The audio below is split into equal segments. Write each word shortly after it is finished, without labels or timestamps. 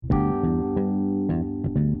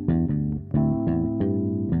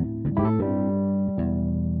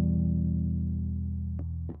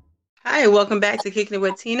Hi, welcome back to Kicking It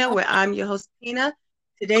with Tina, where I'm your host, Tina.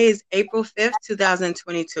 Today is April 5th,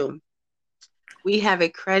 2022. We have a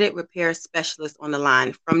credit repair specialist on the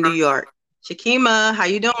line from New York. Shakima, how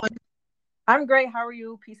you doing? I'm great. How are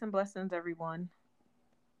you? Peace and blessings, everyone.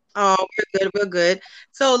 Oh, we're good, we're good.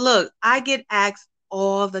 So look, I get asked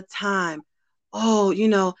all the time, oh,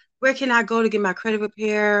 where can I go to get my credit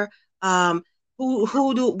repair? Um,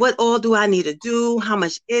 what all do I need to do? How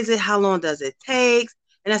much is it? How long does it take?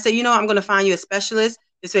 And I say, I'm going to find you a specialist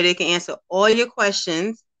this way they can answer all your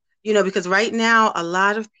questions, because right now a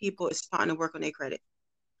lot of people is starting to work on their credit.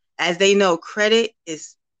 As they know, credit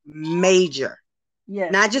is major.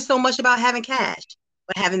 Yes. Not just so much about having cash,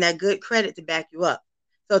 but having that good credit to back you up.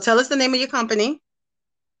 So tell us the name of your company.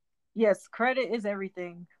 Yes, credit is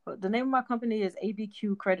everything. But the name of my company is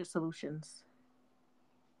ABQ Credit Solutions.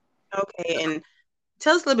 Okay, and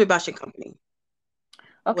tell us a little bit about your company.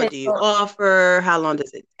 Okay, What do you so offer? How long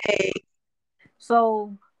does it take?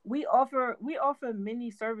 so we offer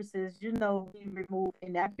many services. We remove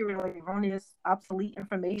inaccurate or erroneous, obsolete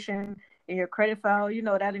information in your credit file.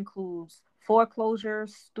 That includes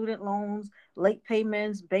foreclosures, student loans, late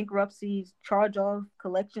payments, bankruptcies, charge-off,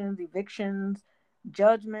 collections, evictions,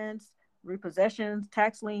 judgments, repossessions,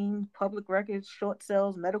 tax liens, public records, short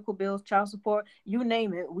sales, medical bills, child support, you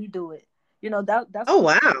name it, we do it. That's Oh,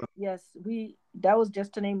 what wow. Yes, we that was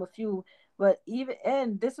just to name a few. But even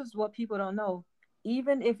and this is what people don't know,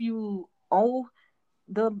 even if you owe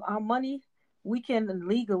the money, we can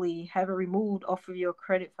legally have it removed off of your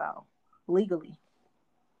credit file legally.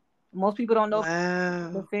 Most people don't know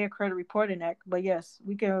the Wow. Fair Credit Reporting Act, but yes,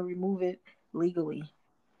 we can remove it legally.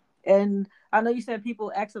 And I know you said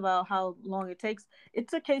people ask about how long it takes.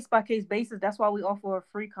 It's a case by case basis. That's why we offer a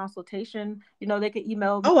free consultation. They can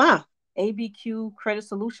email Oh, wow.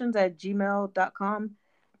 abqcreditsolutions at gmail.com.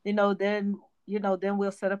 Then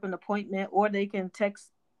we'll set up an appointment, or they can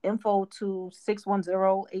text info to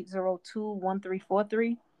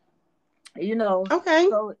 610-802-1343. you know Okay.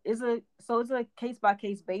 so it's a case by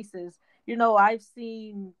case basis. I've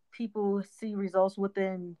seen people see results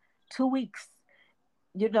within 2 weeks.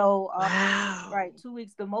 you know uh, Wow. right, 2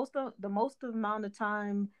 weeks. The most amount of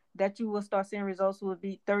time that you will start seeing results would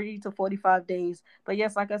be 30 to 45 days. But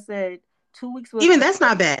yes, like I said, 2 weeks was Even that's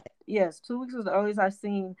not bad. yes, 2 weeks was the earliest I've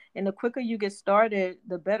seen. And the quicker you get started,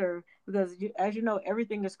 the better, because as you know,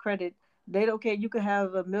 everything is credit. They don't care. You could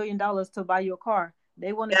have $1 million to buy your car.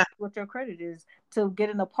 They want to Yeah. see what your credit is to get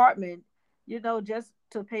an apartment. Just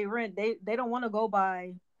to pay rent. They don't want to go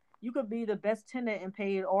by. You could be the best tenant and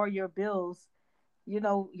pay all your bills,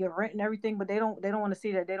 your rent and everything, but they don't want to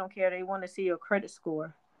see that. They don't care. They want to see your credit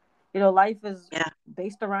score. Life is Yeah.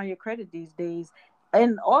 based around your credit these days.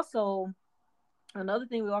 And also, another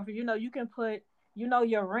thing we offer, you can put,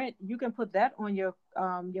 your rent, you can put that on your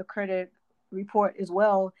credit report as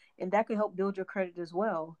well, and that could help build your credit as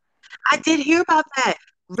well. I did hear about that.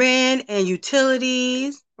 Rent and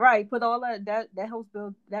utilities. Right, put all that helps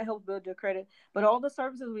build your credit. But all the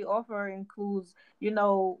services we offer includes,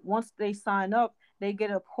 once they sign up, they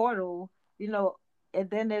get a portal, you know, and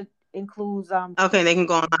then it includes Okay, they can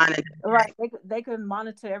go online and right, they can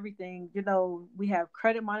monitor everything. We have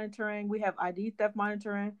credit monitoring, we have ID theft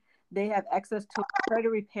monitoring. They have access to a credit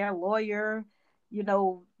repair lawyer.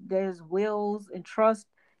 There's wills and trust.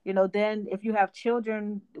 Then if you have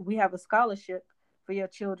children, we have a scholarship for your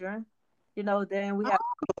children. Then we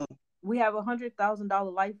have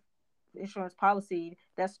 $100,000 life insurance policy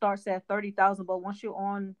that starts at 30,000, but once you're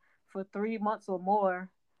on for 3 months or more,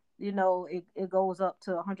 it goes up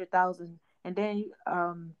to 100,000. And then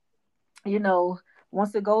you know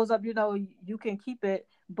once it goes up, you can keep it.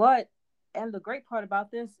 But and the great part about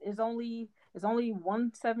this is only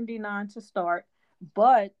 179 to start.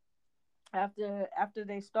 But after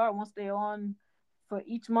they start, once they're on for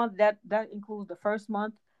each month, that includes the first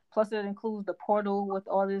month, plus it includes the portal with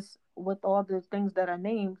all the things that are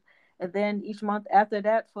named. And then each month after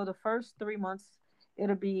that, for the first 3 months,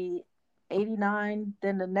 it'll be 89.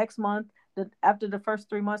 Then the next month, after the first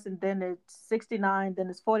 3 months, and then it's 69, then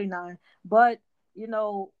it's 49. But you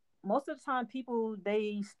know most of the time, people,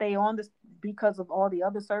 they stay on this because of all the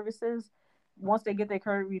other services once they get their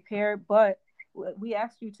credit repaired. But we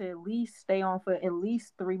ask you to at least stay on for at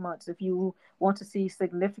least 3 months if you want to see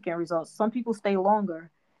significant results. Some people stay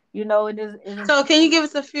longer. It is. so can you give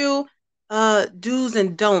us a few do's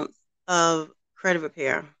and don'ts of credit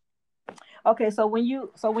repair? Okay, so when you're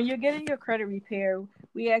getting your credit repair,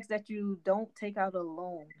 we ask that you don't take out a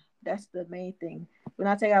loan. That's the main thing. We're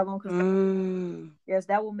not taking out a loan because Mm. yes,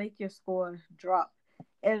 that will make your score drop.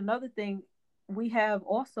 And another thing, we have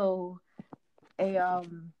also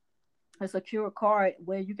a a secure card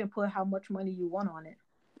where you can put how much money you want on it.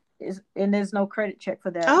 And there's no credit check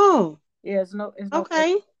for that. Oh, Yeah, it's no credit.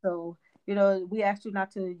 okay. So, we ask you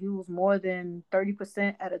not to use more than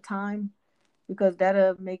 30% at a time because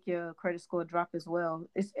that'll make your credit score drop as well.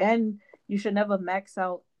 And you should never max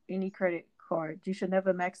out any credit card. You should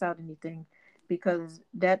never max out anything because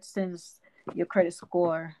that sends your credit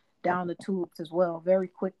score down the tubes as well very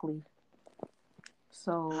quickly.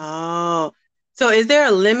 So, Oh, so is there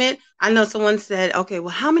a limit? I know someone said, okay, well,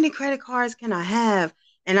 how many credit cards can I have?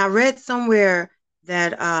 And I read somewhere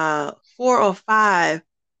that four or five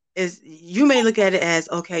is, you may look at it as,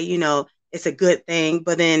 okay, it's a good thing,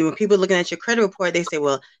 but then when people are looking at your credit report, they say,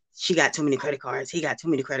 well, she got too many credit cards, he got too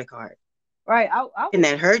many credit cards. right, Can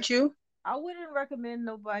that hurt you? I wouldn't recommend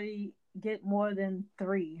nobody get more than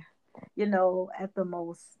three, at the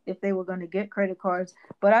most, if they were going to get credit cards.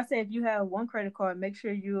 But I say if you have one credit card, make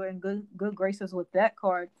sure you're in good graces with that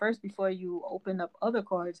card first before you open up other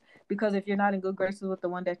cards. Because if you're not in good graces with the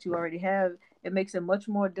one that you already have, it makes it much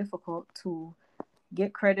more difficult to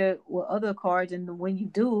get credit with other cards. And when you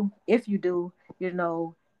do, if you do,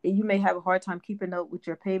 you may have a hard time keeping up with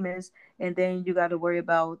your payments, and then you got to worry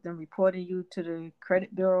about them reporting you to the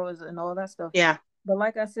credit bureaus and all that stuff. Yeah. But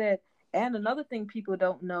like I said, and another thing people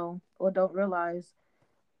don't know or don't realize,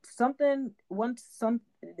 once an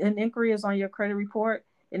inquiry is on your credit report,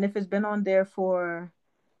 and if it's been on there for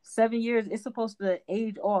 7 years, it's supposed to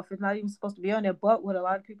age off. It's not even supposed to be on there. But what a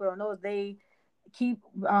lot of people don't know is they keep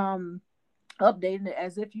updating it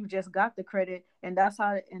as if you just got the credit, and that's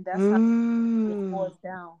how it Mm. scores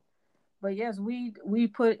down. But yes, we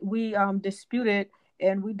dispute it,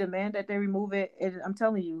 and we demand that they remove it. And I'm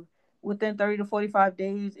telling you, within 30 to 45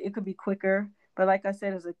 days, it could be quicker. But like I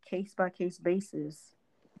said, it's a case by case basis.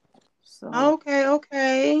 So Okay,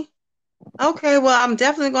 okay. Okay, well, I'm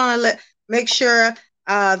definitely gonna make sure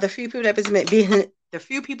the few people that been being the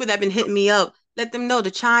few people that been hitting me up, let them know to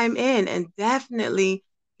chime in and definitely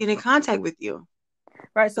get in contact with you.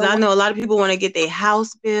 right, so Because I know a lot of people want to get their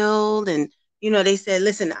house built, and they said,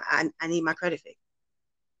 listen, I need my credit fixed.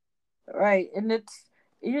 right, and it's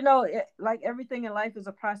like everything in life is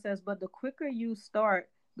a process, but the quicker you start,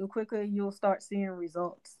 the quicker you'll start seeing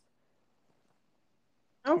results.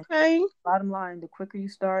 And Okay. bottom line, the quicker you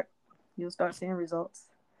start, you'll start seeing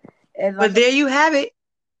results. And But like, there you have it.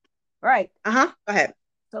 right. Uh-huh. Go ahead.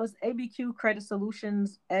 So it's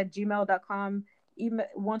abqcreditsolutions@gmail.com.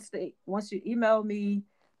 Once you email me,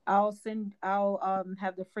 I'll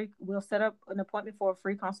have we'll set up an appointment for a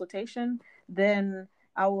free consultation. Then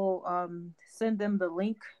I will send them the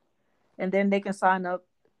link, and then they can sign up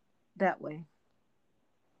that way.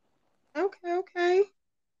 Okay, okay.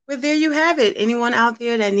 Well, there you have it. Anyone out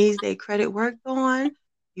there that needs their credit worked on,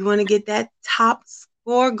 you want to get that top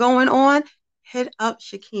score going on, hit up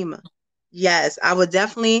Shakima. Yes, I would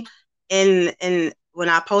definitely, and when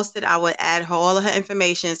I post it, I would add all of her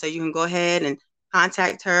information so you can go ahead and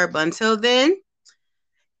contact her. But until then,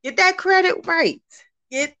 get that credit right.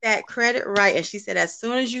 Get that credit right. And she said, as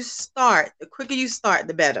soon as you start, the quicker you start,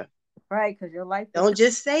 the better. Right, because your life Don't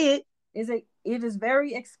just say it. it is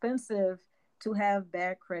very expensive to have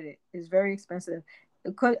bad credit. It's very expensive.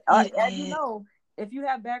 Because It as you is. know, if you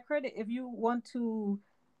have bad credit, if you want to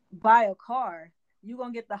buy a car, you're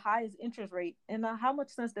gonna get the highest interest rate. And how much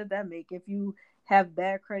sense does that make? If you have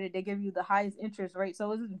bad credit, they give you the highest interest rate.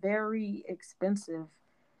 So it's very expensive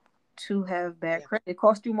to have bad Yeah. credit. It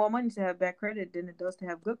costs you more money to have bad credit than it does to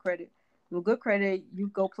have good credit. With good credit, you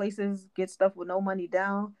go places, get stuff with no money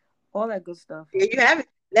down, all that good stuff. There you have it.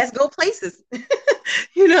 Let's go places.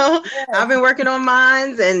 you know, I've Yes. been working on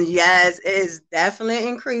mines, and yes, it is definitely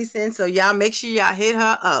increasing. So y'all make sure y'all hit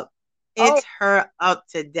her up. Oh, Hit her up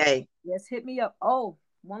today. yes, hit me up. Oh,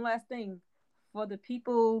 one last thing. For the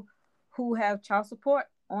people who have child support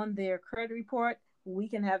on their credit report, we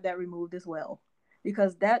can have that removed as well.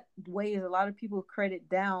 Because that weighs a lot of people credit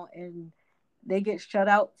down, and they get shut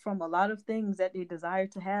out from a lot of things that they desire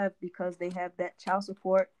to have because they have that child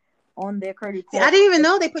support on their credit See, I report. didn't even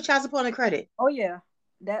know they put child support on the credit. Oh yeah.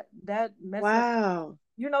 That messes, Wow.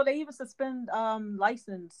 they even suspend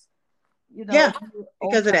license, Yeah, if you owe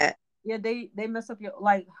because of child. that. Yeah, they mess up your,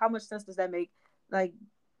 like, how much sense does that make? Like,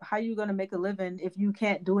 how you gonna make a living if you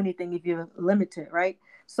can't do anything, if you're limited, right?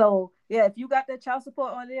 So yeah, if you got that child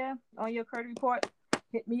support on there on your credit report,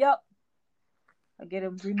 hit me up. I get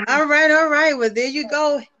them removed. All right, all right. Well, there you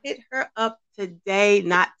go. Hit her up today,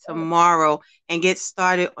 not tomorrow, and get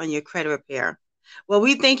started on your credit repair. Well,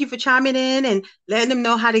 we thank you for chiming in and letting them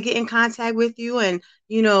know how to get in contact with you, and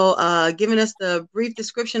giving us the brief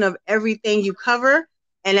description of everything you cover.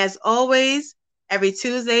 And as always, every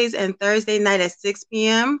Tuesdays and Thursday night at 6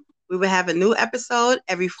 p.m., We will have a new episode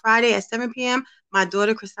every Friday at 7 p.m. My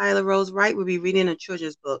daughter, Christyla Rose Wright, will be reading a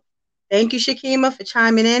children's book. Thank you, Shakima, for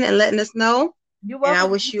chiming in and letting us know. You're And I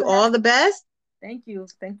welcome. wish you all the best. Thank you.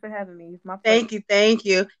 Thanks for having me. It's my pleasure. Thank you. Thank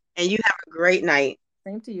you. And you have a great night.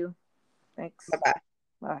 Same to you. Thanks. Bye-bye.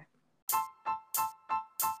 Bye.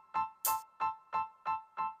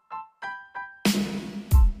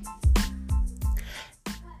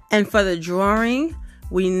 And for the drawing,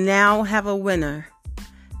 we now have a winner.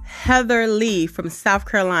 Heather Lee from South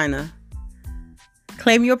Carolina.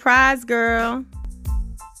 Claim your prize, girl.